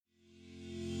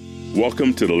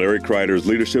Welcome to the Larry Kreider's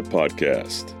Leadership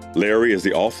Podcast. Larry is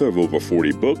the author of over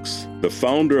 40 books, the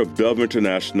founder of Dove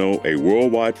International, a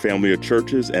worldwide family of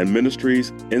churches and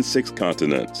ministries in 6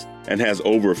 continents, and has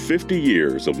over 50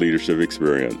 years of leadership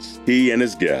experience. He and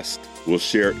his guests will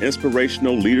share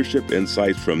inspirational leadership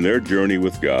insights from their journey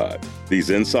with God.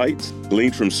 These insights,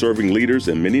 gleaned from serving leaders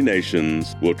in many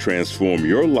nations, will transform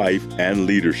your life and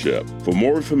leadership. For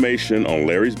more information on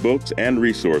Larry's books and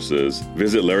resources,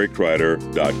 visit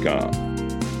LarryKreider.com.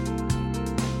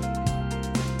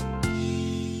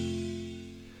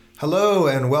 Hello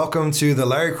and welcome to the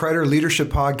Larry Kreider Leadership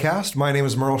Podcast. My name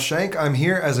is Merle Shank. I'm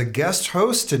here as a guest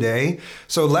host today.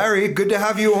 So Larry, good to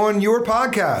have you on your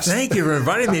podcast. Thank you for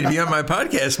inviting me to be on my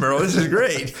podcast, Merle. This is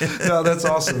great. No, that's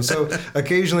awesome. So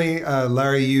occasionally,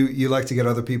 Larry, you like to get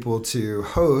other people to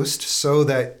host so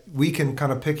that we can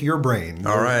kind of pick your brain.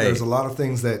 All right. There's a lot of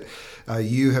things that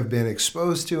you have been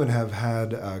exposed to and have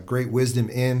had great wisdom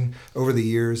in over the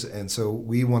years, and so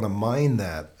we want to mine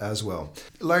that as well.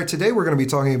 Larry, today we're going to be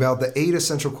talking about the 8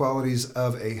 essential qualities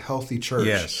of a healthy church.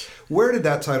 Yes. Where did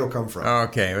that title come from?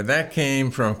 Okay, well, that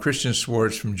came from Christian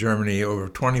Schwartz from Germany over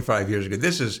 25 years ago.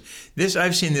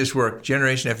 I've seen this work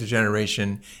generation after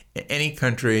generation. Any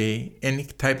country, any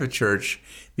type of church,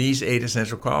 these 8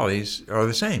 essential qualities are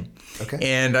the same. Okay.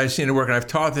 And I've seen it work, and I've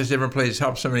taught this different places,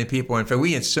 helped so many people. In fact,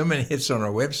 we had so many hits on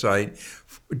our website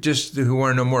just who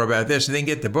want to know more about this. And they can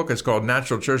get the book. It's called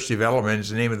Natural Church Development.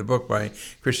 It's the name of the book by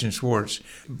Christian Schwartz.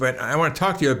 But I want to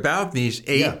talk to you about these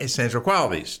 8 essential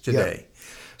qualities today. Yeah.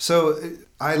 So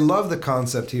I love the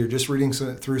concept here, just reading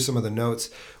through some of the notes,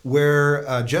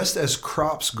 where just as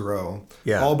crops grow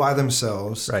all by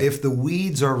themselves, if the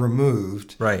weeds are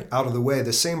removed out of the way,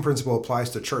 the same principle applies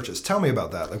to churches. Tell me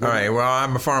about that. All right. Well,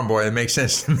 I'm a farm boy. It makes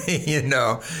sense to me. You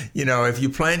know, if you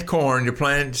plant corn, you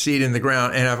plant seed in the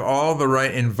ground and have all the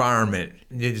right environment.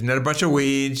 There's not a bunch of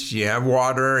weeds. You have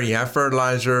water. You have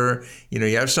fertilizer.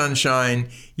 You have sunshine.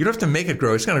 You don't have to make it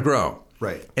grow. It's going to grow.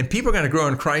 Right. And people are going to grow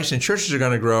in Christ, and churches are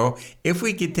going to grow if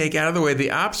we could take out of the way the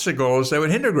obstacles that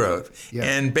would hinder growth. Yeah.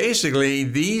 And basically,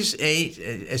 these 8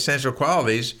 essential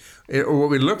qualities are what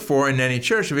we look for in any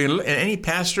church. Any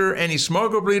pastor, any small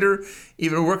group leader,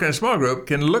 even working in a small group,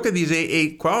 can look at these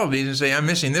 8 qualities and say, I'm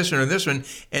missing this one or this one,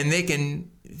 and they can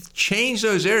change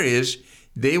those areas.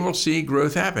 They will see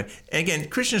growth happen. And again,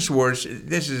 Christian Schwartz,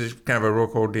 this is kind of a real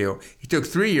cool deal. He took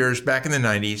 3 years back in the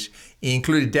 90s. He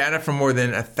included data from more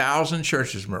than 1,000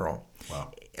 churches, Merle.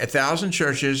 Wow. 1,000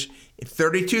 churches,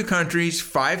 32 countries,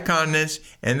 5 continents,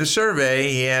 and the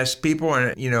survey, he asked people,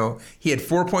 and he had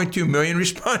 4.2 million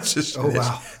responses to this.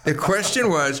 Wow. The question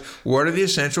was, what are the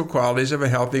essential qualities of a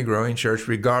healthy, growing church,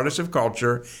 regardless of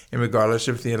culture and regardless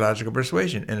of theological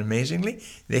persuasion? And amazingly,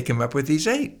 they came up with these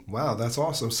 8. Wow, that's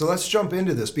awesome. So let's jump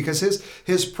into this, because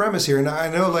his premise here, and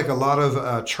I know like a lot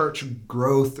of church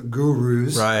growth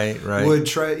gurus would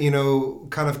try,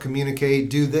 kind of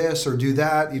communicate, do this or do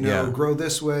that, grow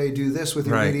this way, do this with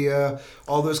your media,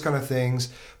 all those kind of things.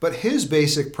 But his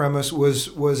basic premise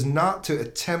was not to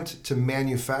attempt to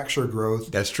manufacture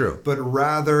growth. That's true. But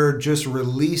rather just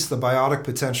release the biotic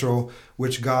potential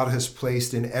which God has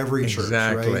placed in every church.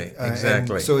 Right?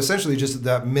 Exactly. So essentially just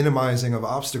that minimizing of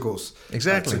obstacles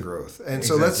to growth. And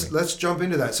so let's jump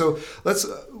into that. So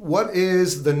what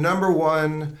is the number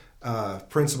one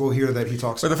principle here that he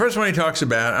talks about? Well, the first one he talks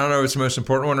about, I don't know if it's the most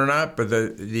important one or not, but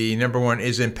the number one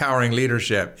is empowering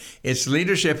leadership. It's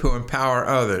leadership who empower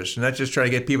others, not just try to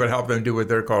get people to help them do what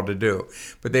they're called to do,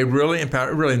 but they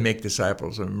really make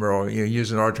disciples. And Merle,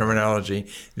 using our terminology,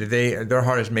 their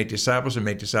heart is to make disciples and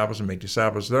make disciples and make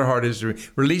disciples. Their heart is to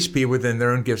release people within their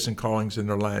own gifts and callings in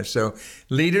their lives. So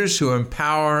leaders who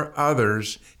empower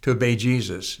others to obey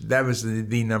Jesus. That was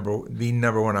the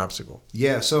number one obstacle.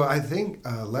 Yeah. So I think,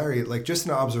 Larry, like just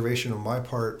an observation on my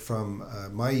part from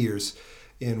my years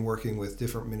in working with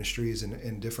different ministries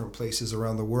in different places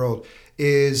around the world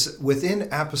is within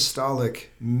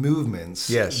apostolic movements,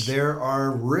 there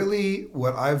are really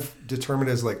what I've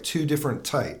determined as like 2 different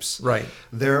types. Right.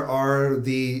 There are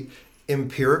the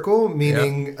empirical,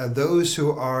 meaning those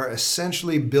who are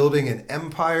essentially building an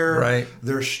empire. Right.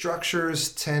 Their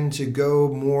structures tend to go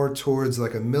more towards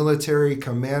like a military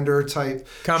commander type.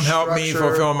 Come help me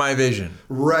fulfill my vision.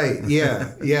 Right.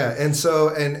 Yeah. Yeah. And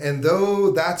so, and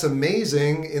though that's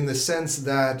amazing in the sense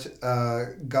that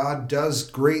God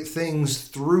does great things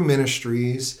through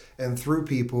ministries and through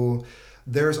people,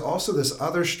 there's also this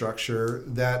other structure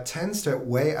that tends to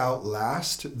way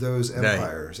outlast those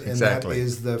empires. Right. Exactly. And that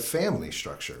is the family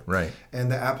structure. Right.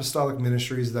 And the apostolic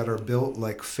ministries that are built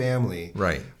like family.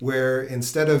 Right. Where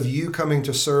instead of you coming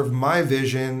to serve my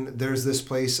vision, there's this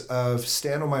place of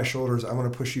stand on my shoulders. I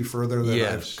want to push you further than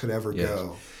I could ever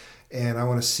go. and I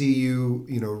want to see you,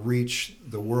 reach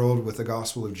the world with the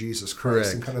gospel of Jesus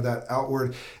Christ. Correct. And kind of that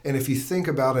outward. And if you think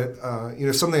about it,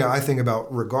 something I think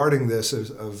about regarding this is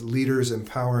of leaders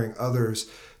empowering others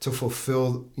to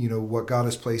fulfill, what God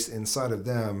has placed inside of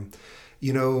them.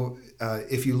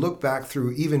 If you look back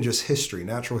through even just history,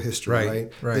 natural history,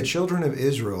 right? The children of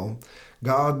Israel,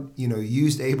 God,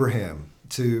 used Abraham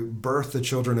to birth the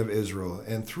children of Israel.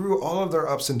 And through all of their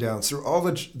ups and downs, through all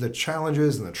the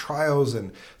challenges and the trials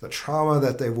and the trauma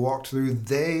that they've walked through,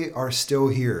 they are still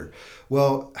here.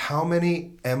 Well, how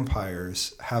many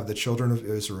empires have the children of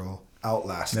Israel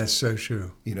outlasted? That's so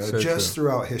true.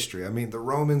 Throughout history. I mean, the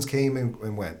Romans came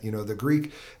and went. The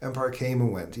Greek Empire came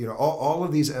and went. All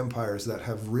of these empires that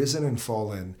have risen and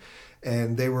fallen,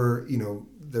 and they were,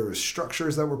 there were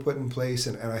structures that were put in place,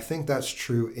 and I think that's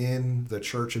true in the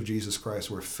Church of Jesus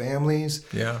Christ, where families,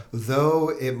 though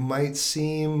it might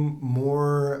seem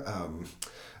more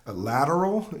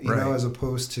lateral, as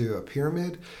opposed to a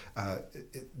pyramid,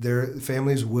 their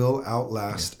families will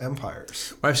outlast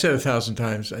empires. Well, I've said 1,000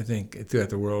 times, I think, throughout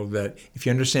the world, that if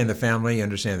you understand the family, you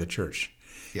understand the church.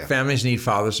 Yeah. Families need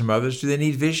fathers and mothers. Do they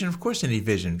need vision? Of course they need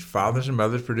vision. Fathers and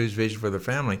mothers produce vision for their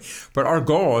family. But our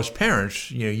goal as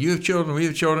parents, you have children, we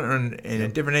have children, and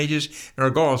at different ages, and our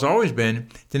goal has always been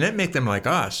to not make them like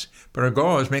us, but our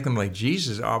goal is make them like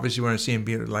Jesus. Obviously, we want to see them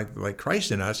be like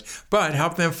Christ in us, but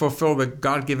help them fulfill the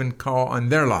God-given call on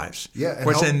their lives. Yeah,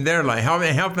 what's in their life.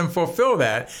 Help them fulfill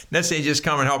that. Not say, just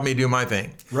come and help me do my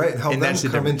thing. Right, and help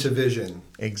them come into vision.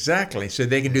 Exactly, so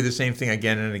they can do the same thing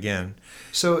again and again.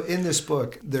 So in this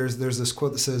book, there's this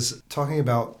quote that says, talking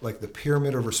about like the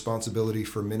pyramid of responsibility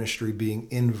for ministry being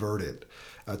inverted,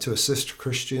 to assist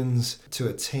Christians to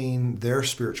attain their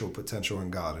spiritual potential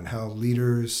in God, and how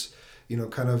leaders,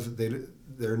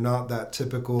 they're not that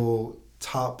typical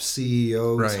top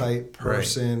CEO type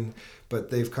person,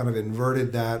 but they've kind of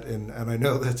inverted that, and I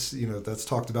know that's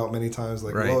talked about many times,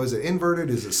 like, well, is it inverted?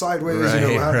 Is it sideways?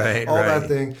 That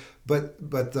thing.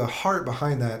 But the heart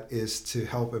behind that is to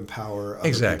help empower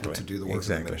other people to do the work of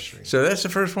the ministry. So that's the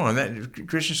first one. That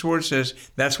Christian Sword says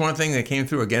that's one thing that came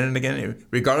through again and again,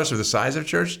 regardless of the size of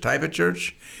church, type of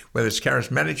church, whether it's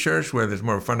charismatic church, whether it's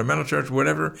more of a fundamental church,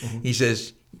 whatever. Mm-hmm. He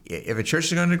says, if a church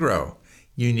is going to grow,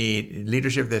 you need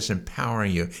leadership that's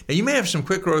empowering you. Now, you may have some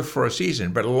quick growth for a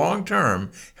season, but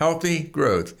long-term, healthy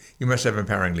growth, you must have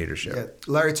empowering leadership. Yeah.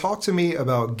 Larry, talk to me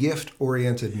about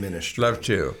gift-oriented ministry. Love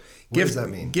to. What does that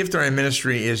mean? Gift-oriented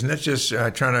ministry is not just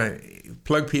trying to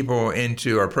plug people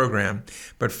into our program,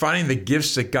 but finding the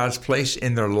gifts that God's placed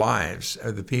in their lives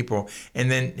of the people, and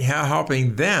then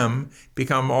helping them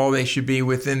become all they should be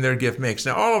within their gift mix.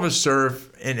 Now, all of us serve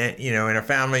in a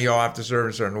family. You all have to serve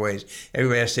in certain ways.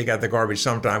 Everybody has to take out the garbage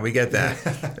sometime. We get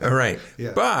that, all right?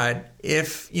 Yeah. But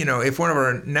if one of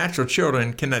our natural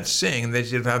children cannot sing, they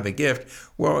just have the gift.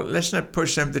 Well, let's not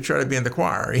push them to try to be in the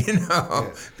choir,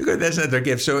 because that's not their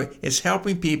gift. So it's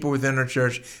helping people within our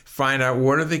church find out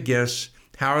what are the gifts,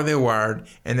 how are they wired,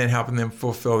 and then helping them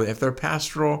fulfill it. If they're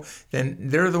pastoral, then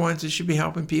they're the ones that should be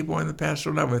helping people on the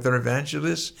pastoral level. If they're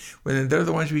evangelists, then they're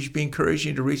the ones we should be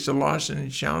encouraging to reach the lost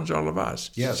and challenge all of us.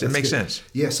 Yeah, so it makes sense.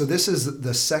 Yeah, so this is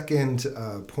the second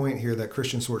point here that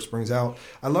Christian Swartz brings out.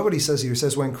 I love what he says here. He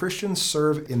says, when Christians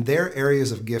serve in their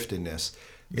areas of giftedness,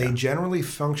 they generally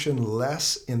function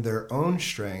less in their own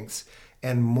strengths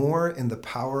and more in the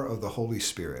power of the Holy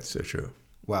Spirit. So true.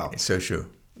 Wow. It's so true.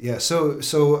 Yeah, so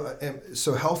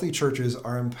healthy churches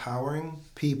are empowering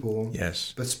people,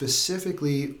 but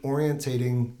specifically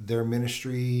orientating their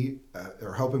ministry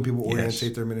or helping people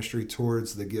orientate their ministry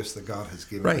towards the gifts that God has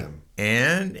given them.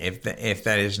 And if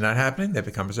that is not happening, that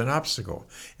becomes an obstacle.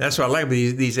 And that's what I like about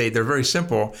these eight. They're very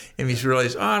simple. And you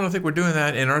realize, I don't think we're doing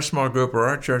that in our small group or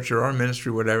our church or our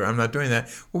ministry, whatever. I'm not doing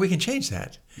that. Well, we can change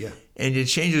that. Yeah. And it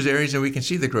changes areas, and we can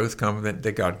see the growth come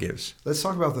that God gives. Let's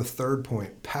talk about the third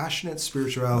point, passionate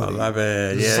spirituality. I love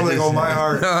it. This is something on my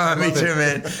heart. Me too,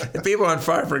 man. People on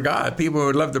fire for God. People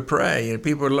would love to pray, and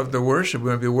people would love to worship. We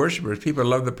want to be worshipers. People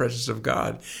love the presence of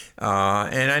God.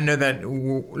 And I know that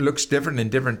looks different in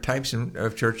different types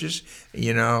of churches,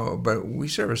 but we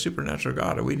serve a supernatural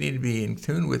God, and we need to be in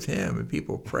tune with Him, and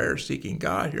people prayer-seeking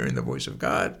God, hearing the voice of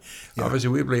God. Yeah. Obviously,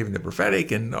 we believe in the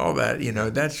prophetic and all that.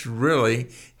 That's really...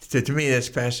 To me, that's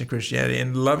passionate Christianity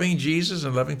and loving Jesus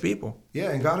and loving people.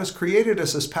 Yeah, and God has created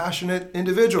us as passionate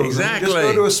individuals. Exactly. Just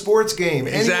go to a sports game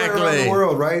anywhere around the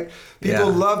world, right?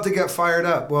 People love to get fired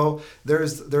up. Well,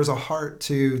 there's a heart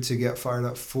to get fired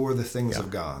up for the things of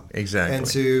God. Exactly. And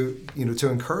to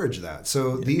encourage that.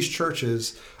 So these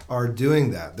churches are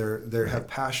doing that. They have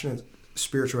passionate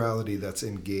spirituality that's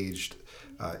engaged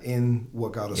in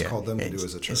what God has called them to do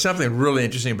as a church. And something really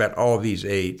interesting about all of these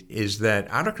 8 is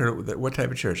that I don't care what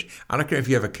type of church. I don't care if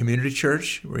you have a community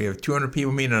church where you have 200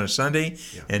 people meeting on a Sunday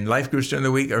and life groups during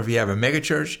the week, or if you have a mega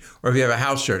church, or if you have a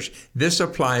house church. This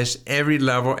applies to every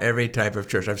level, every type of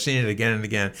church. I've seen it again and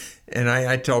again. And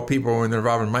I tell people when they're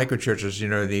involved in micro churches,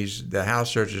 the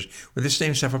house churches, well, this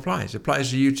same stuff applies. It applies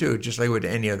to you too, just like it would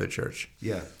to any other church.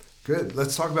 Yeah. Good.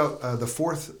 Let's talk about the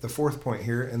fourth point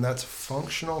here, and that's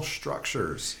functional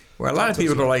structures. Well, a lot of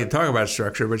people don't like to talk about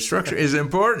structure, but structure is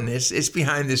important. It's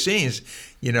behind the scenes.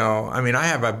 I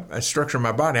have a structure in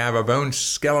my body. I have a bone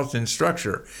skeleton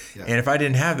structure. Yeah. And if I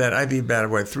didn't have that, I'd be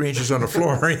about, 3 inches on the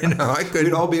floor. I couldn't.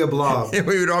 We'd all be a blob.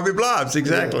 We would all be blobs,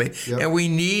 exactly. Yeah. Yep. And we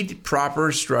need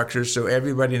proper structures so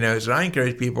everybody knows. And I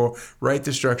encourage people, write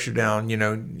the structure down.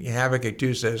 Habakkuk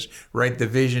 2 says, write the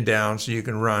vision down so you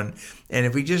can run. And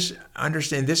if we just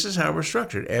understand this is how we're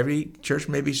structured. Every church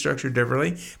may be structured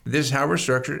differently, but this is how we're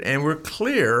structured, and we're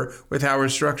clear with how we're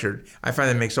structured. I find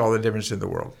that makes all the difference in the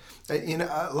world.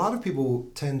 A lot of people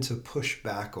tend to push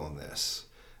back on this,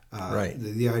 right?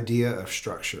 The idea of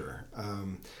structure.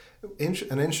 An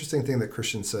interesting thing that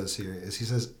Christian says here is he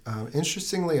says,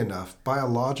 interestingly enough,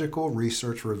 biological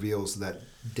research reveals that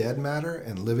dead matter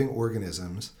and living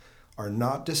organisms are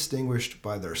not distinguished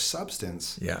by their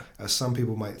substance, as some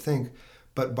people might think,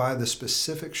 but by the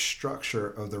specific structure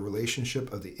of the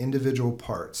relationship of the individual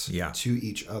parts to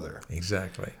each other.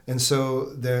 Exactly. And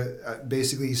so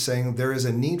basically he's saying there is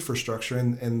a need for structure,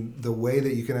 and the way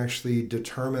that you can actually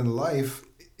determine life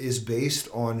is based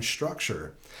on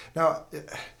structure. Now,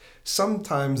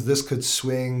 sometimes this could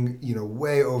swing,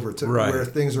 way over to where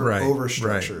things are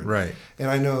over-structured. Right. And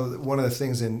I know that one of the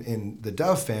things in the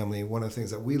Dove family, one of the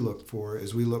things that we look for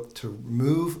is we look to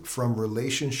move from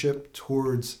relationship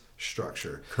towards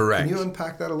structure. Correct. Can you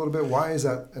unpack that a little bit? Why is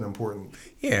that an important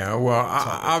Yeah, well,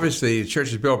 obviously, the church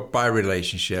is built by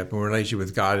relationship, and relationship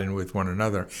with God and with one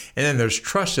another. And then there's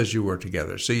trust as you work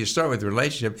together. So you start with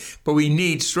relationship, but we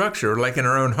need structure, like in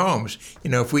our own homes.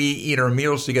 If we eat our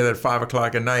meals together at 5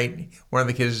 o'clock at night, one of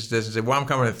the kids doesn't say, well, I'm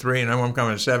coming at 3 and I'm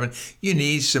coming at 7. You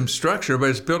need some structure,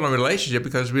 but it's built on relationship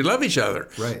because we love each other.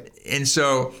 Right. And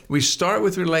so we start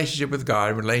with relationship with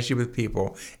God, relationship with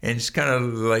people. And it's kind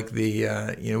of like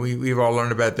we've all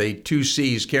learned about the 2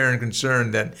 C's, care and concern,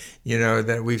 that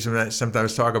we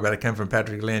sometimes talk about. It come from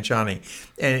Patrick Lencioni.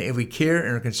 And if we care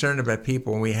and are concerned about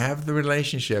people and we have the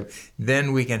relationship,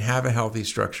 then we can have a healthy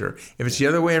structure. If it's the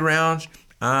other way around,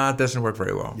 it doesn't work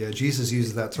very well. Yeah, Jesus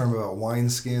uses that term about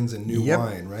wineskins and new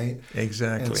wine, right?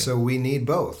 Exactly. And so we need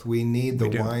both. We need the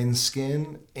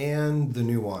wineskin and the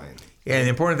new wine. Yeah, and the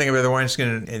important thing about the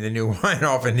wineskin and the new wine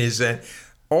often is that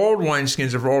old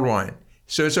wineskins are for old wine.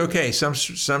 So it's okay. Some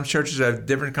churches have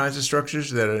different kinds of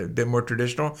structures that are a bit more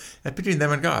traditional. And between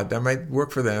them and God, that might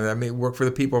work for them. That may work for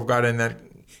the people of God in that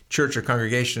church or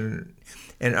congregation.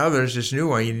 And others, this new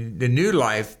wine, the new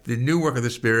life, the new work of the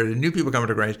Spirit, the new people coming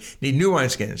to Christ, need new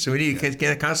wineskins. So we need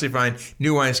to constantly find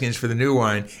new wineskins for the new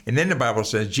wine. And then the Bible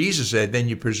says, Jesus said, then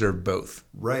you preserve both.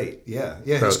 Right, yeah.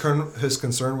 His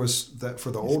concern was that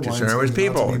for the old wine. His concern was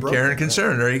people, care and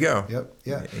concern. There you go. Yep,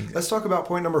 yeah. Let's talk about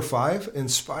point number 5,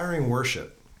 inspiring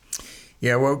worship.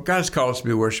 Yeah, well, God's called us to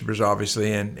be worshipers,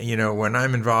 obviously, and when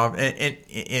I'm involved in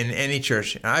any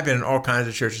church, I've been in all kinds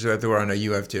of churches throughout the world. I know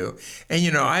you have too,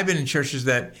 and I've been in churches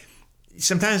that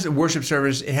sometimes the worship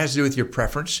service, it has to do with your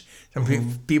preference. Some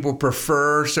people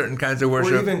prefer certain kinds of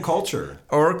worship, or even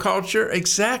culture,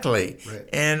 exactly. Right.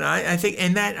 And I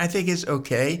think is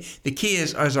okay. The key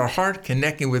is our heart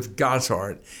connecting with God's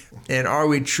heart, and are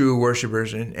we true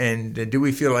worshipers? And do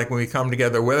we feel like when we come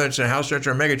together, whether it's a house church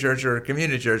or a mega church or a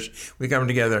community church, we come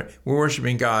together, we're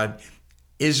worshiping God.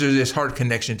 Is there this heart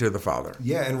connection to the Father?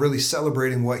 Yeah, and really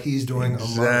celebrating what He's doing among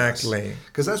us. Exactly.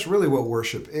 Because that's really what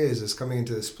worship is coming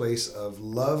into this place of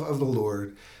love of the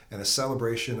Lord and a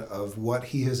celebration of what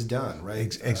He has done,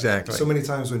 right? Exactly. So many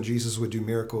times when Jesus would do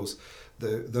miracles,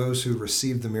 those who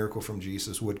received the miracle from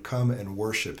Jesus would come and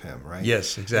worship Him, right?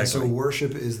 Yes, exactly. And so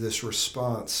worship is this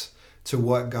response to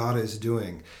what God is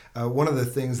doing. One of the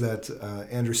things that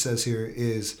Andrew says here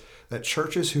is that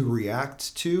churches who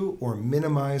react to or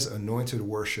minimize anointed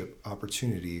worship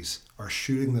opportunities are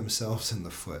shooting themselves in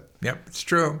the foot. Yep, it's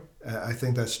true. I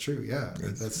think that's true. Yeah,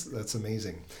 that's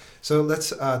amazing. So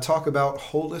let's talk about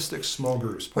holistic small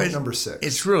groups. Point number 6.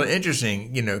 It's really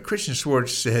interesting. Christian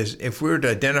Schwartz says if we were to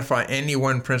identify any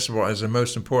one principle as the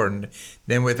most important,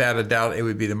 then without a doubt it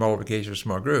would be the multiplication of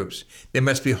small groups. They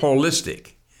must be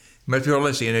holistic. must be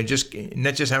holistic, just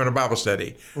not just having a Bible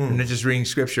study, not just reading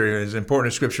Scripture, as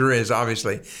important as Scripture is,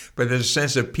 obviously, but there's a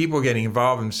sense of people getting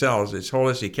involved themselves. It's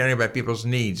holistic, caring about people's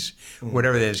needs,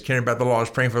 whatever that is, caring about the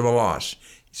lost, praying for the lost.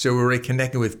 So we're really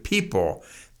connecting with people.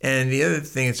 And the other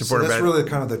thing that's important about really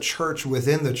kind of the church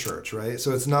within the church, right?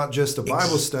 So it's not just a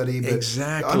Bible study, but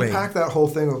unpack that whole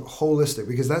thing of holistic,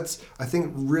 because I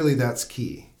think really that's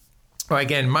key. Well,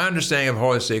 again, my understanding of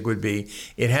holistic would be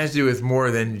it has to do with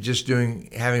more than just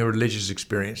having a religious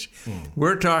experience.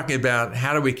 We're talking about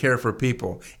how do we care for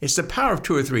people. It's the power of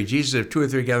two or three. Jesus said, if two or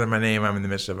three gather in my name, I'm in the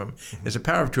midst of them. It's the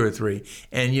power of two or three.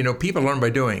 And, people learn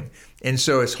by doing. And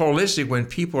so it's holistic when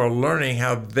people are learning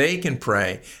how they can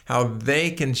pray, how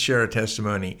they can share a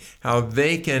testimony, how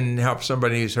they can help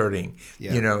somebody who's hurting.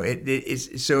 Yeah.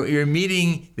 It's so you're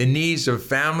meeting the needs of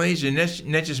families, and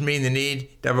not just meeting the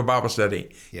need to have a Bible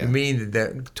study. Yeah. You mean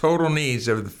the total needs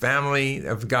of the family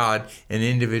of God and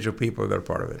individual people that are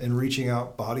part of it. And reaching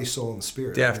out body, soul, and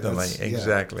spirit. Definitely,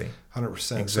 exactly. 100%.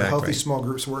 Exactly. So healthy small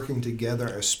groups working together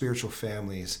as spiritual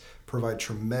families provide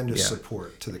tremendous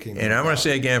support to the kingdom. And I'm going to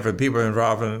say again, for people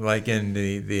involved in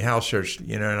the house church, we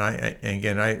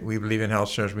believe in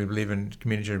house church, we believe in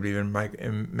community church, we believe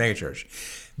in mega church.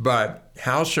 But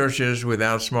house churches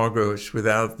without small groups,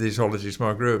 without these holistic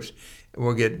small groups,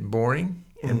 will get boring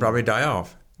and probably die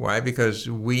off. Why? Because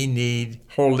we need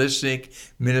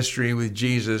holistic ministry with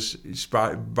Jesus,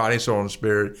 body, soul, and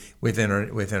spirit within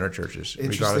our churches.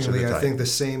 Interestingly, I think the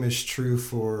same is true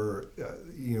for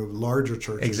larger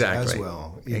churches as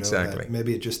well. That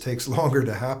maybe it just takes longer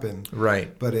to happen.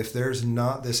 Right. But if there's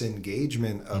not this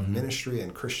engagement of ministry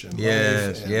and Christian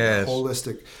life and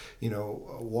holistic,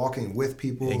 walking with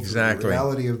people through the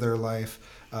reality of their life,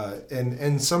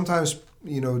 and sometimes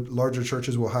larger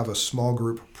churches will have a small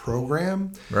group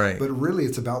program, right? But really,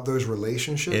 it's about those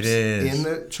relationships in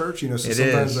the church. So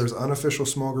sometimes there's unofficial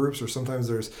small groups, or sometimes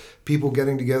there's people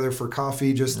getting together for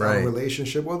coffee just on a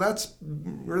relationship. Well, that's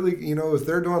really, if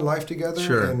they're doing life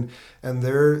together and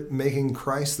they're making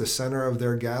Christ the center of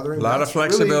their gathering. A lot of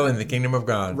flexibility in the kingdom of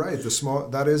God. Right.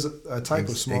 That is a type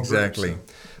of small group. So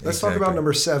let's talk about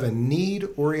number 7,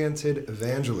 need-oriented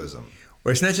evangelism.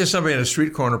 Well, it's not just somebody on a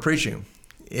street corner preaching.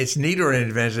 It's need-oriented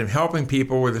evangelism, helping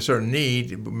people with a certain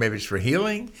need. Maybe it's for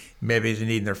healing, maybe it's a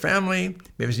need in their family,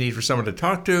 maybe it's a need for someone to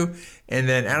talk to. And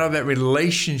then out of that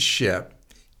relationship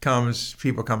comes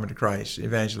people coming to Christ,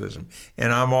 evangelism.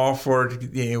 And I'm all for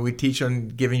it. We teach on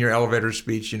giving your elevator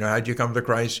speech. How'd you come to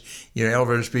Christ?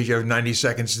 Elevator speech, you have 90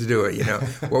 seconds to do it.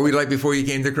 What were you like before you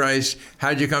came to Christ?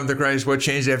 How'd you come to Christ? What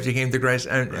changed after you came to Christ?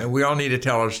 And we all need to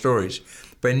tell our stories.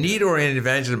 But need-oriented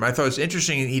evangelism, I thought it's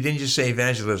interesting. He didn't just say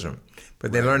evangelism,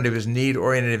 but they learned it was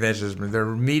need-oriented evangelism. They're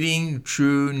meeting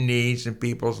true needs in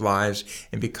people's lives,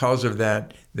 and because of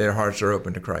that, their hearts are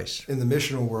open to Christ. In the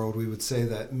missional world, we would say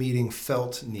that meeting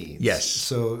felt needs. Yes.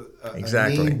 So a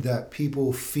need that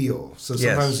people feel. So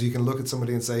sometimes you can look at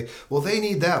somebody and say, well, they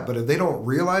need that, but if they don't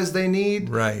realize they need,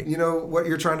 what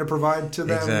you're trying to provide to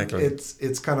them,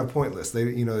 it's kind of pointless.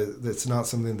 It's not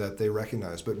something that they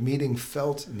recognize. But meeting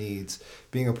felt needs,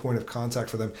 being a point of contact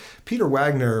for them. Peter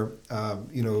Wagner,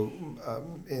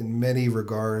 in many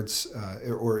regards,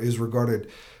 or is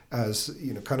regarded as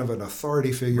kind of an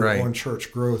authority figure on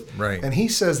church growth. Right. And he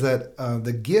says that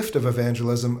the gift of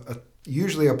evangelism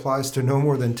usually applies to no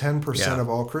more than 10% of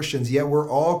all Christians, yet we're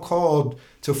all called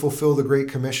to fulfill the Great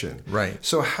Commission. Right.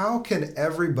 So how can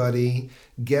everybody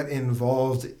get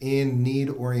involved in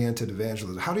need-oriented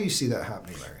evangelism? How do you see that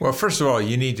happening, Larry? Well, first of all,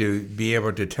 you need to be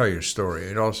able to tell your story.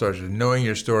 It all starts with knowing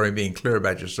your story, being clear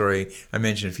about your story. I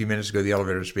mentioned a few minutes ago the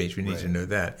elevator speech. We need to know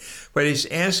that. But it's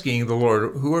asking the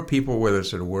Lord, who are people with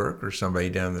us at work or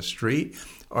somebody down the street?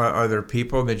 Are there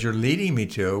people that you're leading me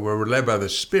to where we're led by the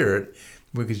Spirit?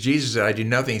 Because Jesus said, I do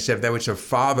nothing except that which the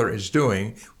Father is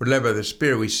doing. We're led by the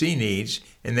Spirit. We see needs,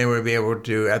 and then we'll be able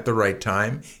to, at the right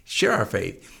time, share our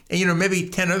faith. And, maybe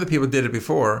 10 other people did it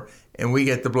before, and we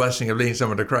get the blessing of leading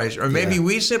someone to Christ. Or maybe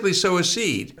we simply sow a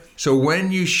seed. So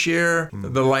when you share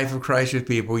the life of Christ with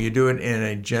people, you do it in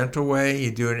a gentle way.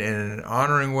 You do it in an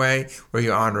honoring way where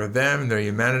you honor them, their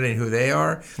humanity, and who they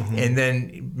are. And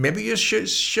then maybe you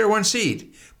just share one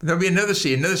seed. But there'll be another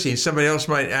seed. Somebody else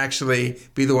might actually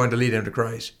be the one to lead them to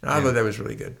Christ. I thought that was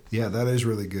really good. Yeah, that is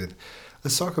really good.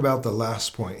 Let's talk about the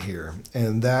last point here,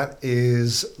 and that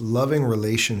is loving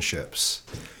relationships.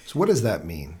 So what does that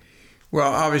mean?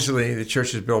 Well, obviously, the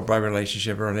church is built by a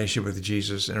relationship with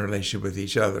Jesus and a relationship with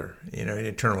each other.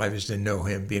 Eternal life is to know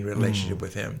Him, be in relationship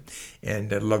with Him, and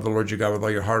love the Lord your God with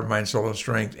all your heart, mind, soul, and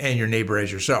strength, and your neighbor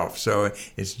as yourself. So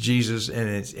it's Jesus, and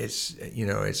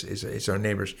it's our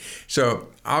neighbors. So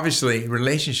obviously,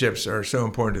 relationships are so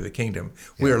important to the kingdom.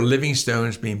 Yeah. We are living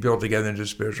stones being built together into a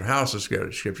spiritual house, as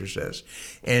Scripture says.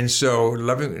 And so,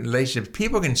 loving relationships,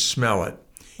 people can smell it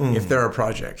if they're a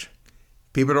project.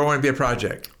 People don't want to be a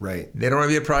project. Right. They don't want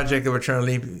to be a project that we're trying to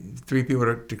lead 3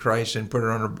 people to Christ and put it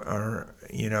on a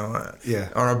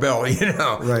belt,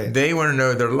 Right. They want to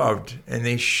know they're loved, and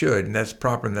they should, and that's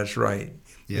proper and that's right.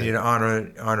 Yeah. You need to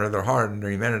honor their heart and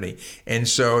their humanity. And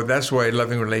so that's why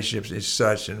loving relationships is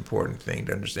such an important thing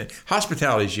to understand.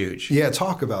 Hospitality is huge. Yeah,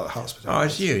 talk about hospitality. Oh,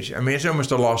 it's huge. I mean, it's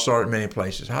almost a lost art in many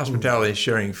places. Hospitality is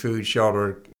sharing food,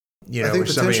 shelter, I think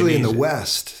potentially in the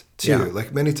West, too. Yeah.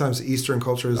 Like many times the Eastern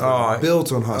culture is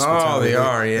built on hospitality. Oh, they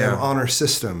are, yeah. And honor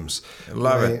systems. I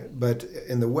love it. But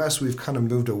in the West, we've kind of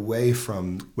moved away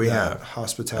from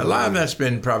hospitality. A lot of that's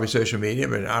been probably social media,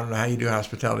 but I don't know how you do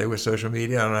hospitality with social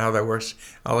media. I don't know how that works.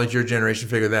 I'll let your generation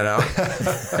figure that out.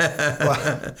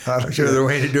 I'm sure there's a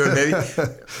way to do it, maybe.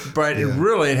 But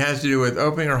it has to do with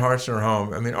opening our hearts and our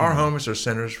home. I mean, our homes are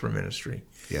centers for ministry.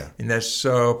 Yeah. And that's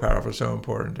so powerful, so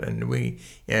important. And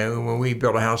when we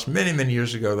built a house many, many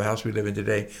years ago, the house we live in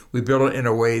today, we built it in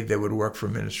a way that would work for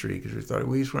ministry, because we thought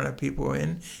we just want to have people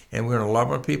in, and we're going to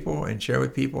love our people and share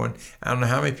with people. And I don't know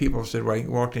how many people said, well, you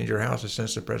walked into your house and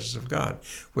sensed the presence of God.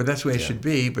 Well, that's the way it should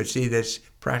be, but see, that's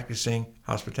practicing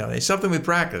hospitality. It's something we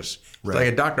practice. It's like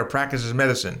a doctor practices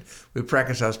medicine. We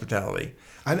practice hospitality.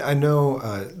 I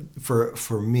know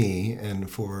for me and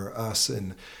for us,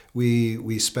 and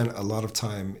we spent a lot of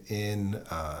time in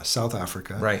South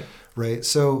Africa. Right.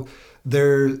 So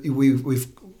we've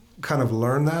kind of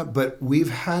learned that, but we've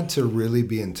had to really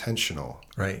be intentional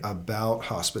about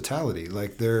hospitality.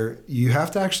 Like you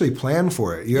have to actually plan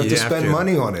for it. You have to spend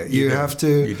money on it. You have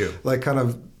to like kind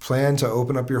of plan to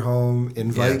open up your home,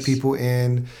 invite people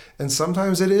in, and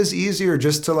sometimes it is easier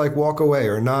just to like walk away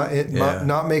or not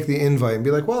make the invite and be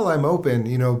like, well, I'm open,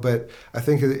 but I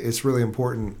think it's really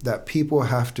important that people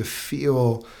have to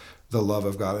feel the love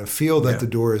of God and feel that the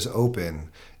door is open.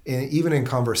 And even in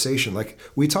conversation, like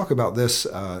we talk about this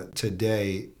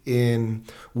today in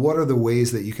what are the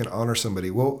ways that you can honor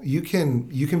somebody? Well, you can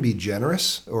be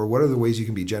generous, or what are the ways you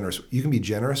can be generous? You can be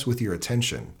generous with your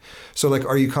attention. So like,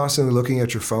 are you constantly looking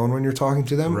at your phone when you're talking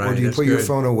to them, or do you put your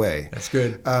phone away? That's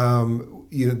good.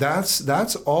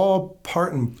 That's all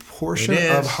part and portion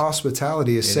of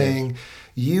hospitality is saying,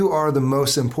 you are the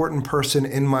most important person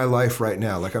in my life right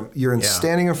now. Like you're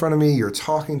standing in front of me, you're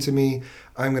talking to me.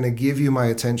 I'm going to give you my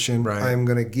attention. I'm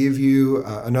going to give you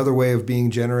another way of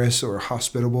being generous or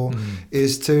hospitable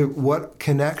is to what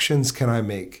connections can I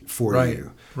make for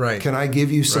you? Can I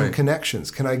give you some connections?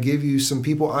 Can I give you some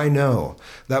people I know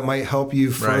that might help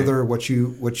you further what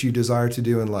you desire to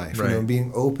do in life?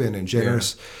 Being open and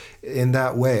generous in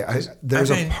that way.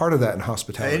 There's a part of that in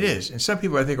hospitality. It is. And some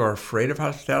people, I think, are afraid of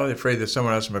hospitality, afraid that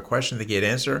someone asks them a question they can't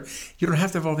answer. You don't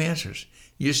have to have all the answers.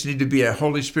 You just need to be a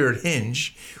Holy Spirit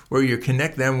hinge where you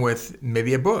connect them with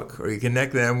maybe a book, or you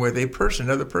connect them with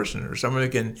another person, or someone who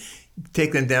can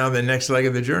take them down the next leg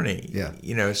of the journey.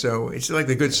 So it's like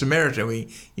the Good Samaritan. We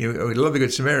love the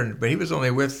Good Samaritan, but he was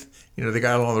only with the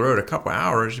guy along the road a couple of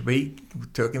hours, but he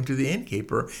took him to the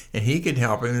innkeeper, and he could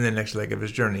help him in the next leg of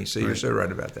his journey. So you're so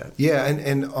right about that. Yeah,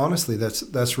 and honestly,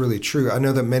 that's really true. I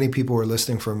know that many people are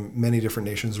listening from many different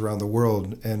nations around the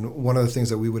world, and one of the things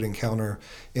that we would encounter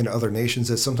in other nations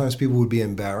is sometimes people would be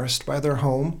embarrassed by their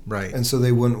home, and so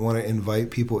they wouldn't want to invite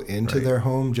people into their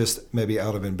home, just maybe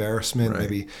out of embarrassment.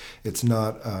 Maybe it's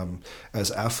not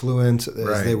as affluent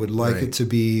as they would like it to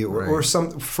be, or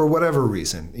some for whatever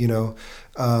reason,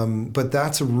 But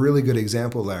that's a really good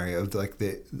example, Larry, of like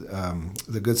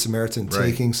the Good Samaritan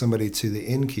taking somebody to the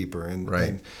innkeeper, and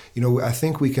I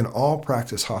think we can all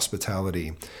practice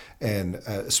hospitality, and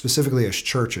specifically as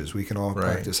churches, we can all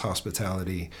practice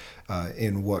hospitality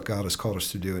in what God has called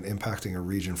us to do, and impacting a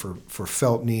region for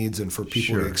felt needs and for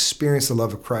people to experience the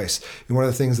love of Christ. And one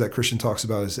of the things that Christian talks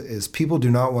about is people do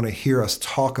not want to hear us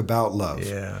talk about love.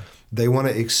 They want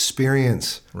to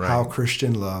experience how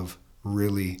Christian love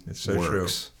really works. True.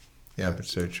 Yeah,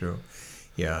 it's so true.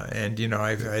 Yeah, and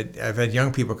I've had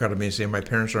young people come to me and say, my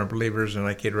parents aren't believers, and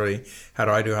I can't really, how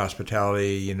do I do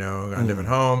hospitality? I live at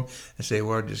home. I say,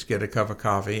 well, just get a cup of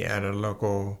coffee at a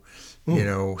local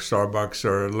Starbucks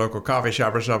or a local coffee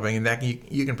shop or something, and that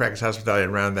you can practice hospitality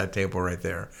around that table right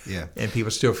there. Yeah. And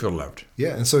people still feel loved.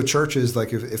 Yeah, and so churches,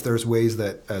 like if there's ways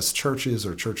that as churches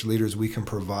or church leaders, we can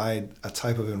provide a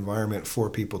type of environment for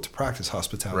people to practice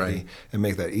hospitality and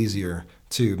make that easier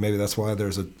too. Maybe that's why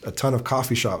there's a ton of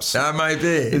coffee shops. That might be.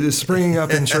 It is springing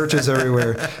up in churches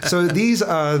everywhere. So these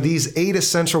 8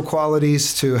 essential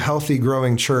qualities to a healthy,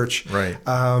 growing church. Right.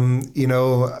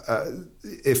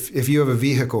 If you have a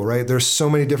vehicle, right, there's so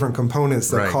many different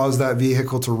components that cause that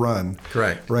vehicle to run.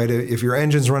 Correct. Right. If your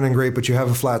engine's running great, but you have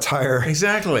a flat tire.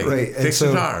 Exactly. Right. Fix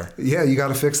the tire. Yeah, you got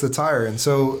to fix the tire. And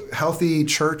so healthy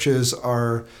churches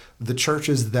are the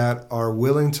churches that are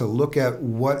willing to look at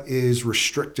what is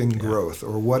restricting growth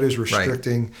or what is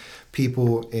restricting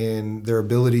people in their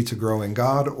ability to grow in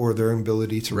God or their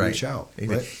ability to reach out.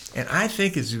 Right? And I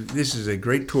think this is a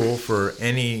great tool for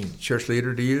any church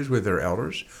leader to use with their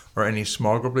elders, or any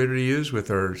small group leader to use with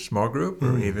their small group,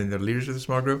 or even the leaders of the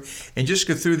small group, and just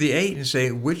go through the 8 and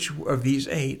say, which of these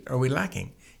 8 are we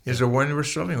lacking? Is there one we're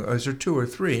struggling with? Is there 2 or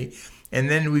 3? And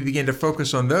then we begin to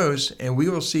focus on those, and we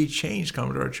will see change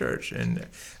come to our church. And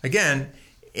again,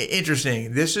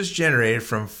 interesting, this is generated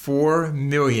from 4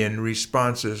 million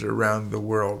responses around the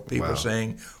world. People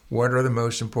saying, what are the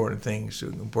most important things,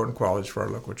 important qualities for our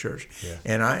local church? Yeah.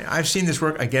 And I've seen this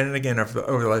work again and again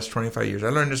over the last 25 years. I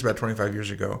learned this about 25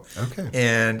 years ago. Okay.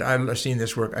 And I've seen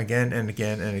this work again and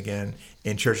again and again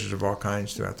in churches of all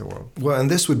kinds throughout the world. Well,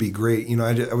 and this would be great.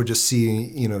 I would just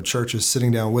see, churches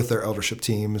sitting down with their eldership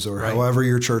teams or however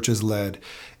your church is led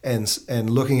and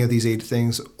looking at these 8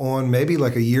 things on maybe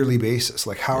like a yearly basis.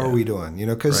 Like, how are we doing?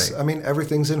 Because,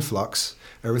 everything's in flux.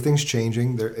 Everything's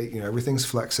changing. Everything's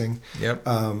flexing. Yep.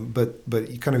 But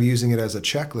kind of using it as a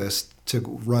checklist to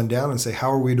run down and say,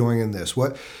 how are we doing in this?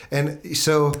 What? And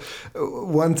so,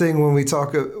 one thing when we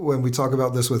talk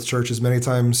about this with churches, many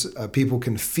times people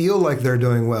can feel like they're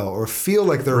doing well or feel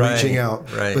like they're reaching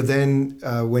out. Right. But then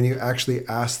when you actually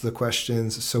ask the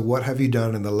questions, so what have you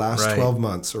done in the last 12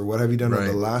 months, or what have you done in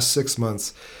the last 6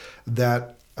 months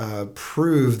that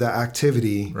prove the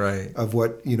activity of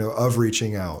what of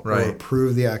reaching out, or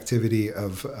prove the activity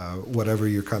of whatever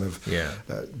you're kind of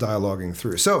dialoguing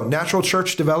through. So, Natural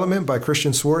Church Development by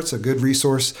Christian Schwartz, a good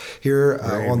resource here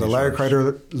on the Larry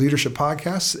Kreider Leadership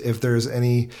Podcast. If there's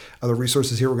any other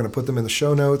resources here, we're going to put them in the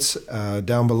show notes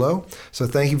down below. So,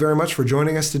 thank you very much for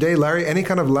joining us today, Larry. Any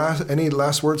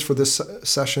last words for this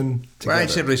session together? Well,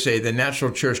 I'd simply say the Natural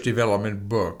Church Development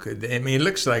book. It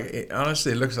looks like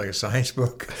a science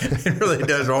book. It really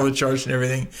does, all the charts and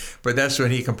everything. But that's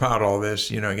when he compiled all this,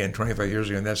 again, 25 years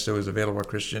ago, and that still is available at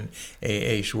Christian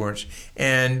A.A. Schwartz.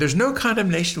 And there's no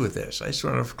condemnation with this. I just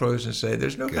want to close and say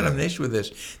there's no condemnation with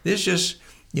this. This just,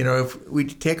 if we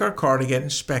take our car to get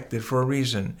inspected for a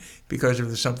reason, because if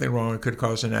there's something wrong, it could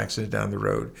cause an accident down the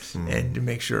road, and to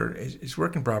make sure it's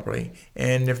working properly.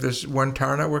 And if there's one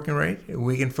tire not working right,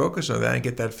 we can focus on that and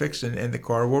get that fixed, and the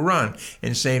car will run.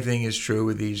 And the same thing is true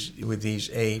with these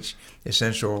 8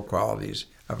 essential qualities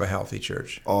of a healthy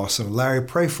church. Awesome. Larry,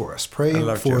 pray for us. Pray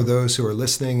for those who are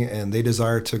listening and they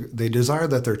desire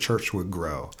that their church would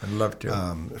grow. I'd love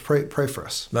to. Pray for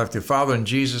us. Love to. Father, in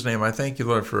Jesus' name, I thank you,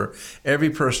 Lord, for every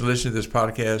person listening to this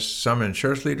podcast, some in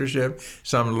church leadership,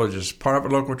 some, Lord, just part of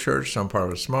a local church, some part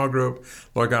of a small group.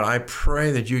 Lord God, I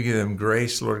pray that you give them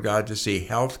grace, Lord God, to see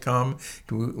health come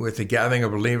with the gathering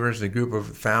of believers, the group of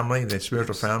family, the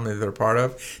spiritual family they're part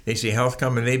of. They see health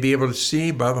come, and they be able to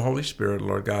see by the Holy Spirit,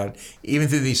 Lord God, even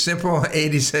through these simple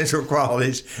 8 essential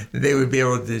qualities, they would be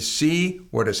able to see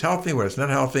what is healthy, what is not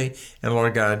healthy, and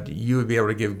Lord God, you would be able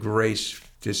to give grace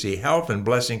to see health and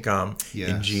blessing come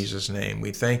in Jesus' name. We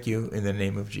thank you in the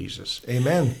name of Jesus.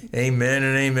 Amen. Amen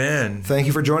and amen. Thank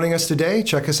you for joining us today.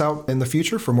 Check us out in the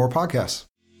future for more podcasts.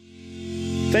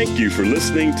 Thank you for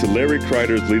listening to Larry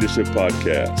Kreider's Leadership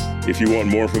Podcast. If you want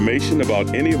more information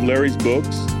about any of Larry's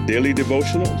books, daily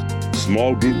devotionals,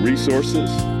 small group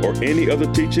resources, or any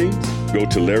other teachings, go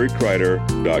to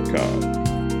LarryKreider.com.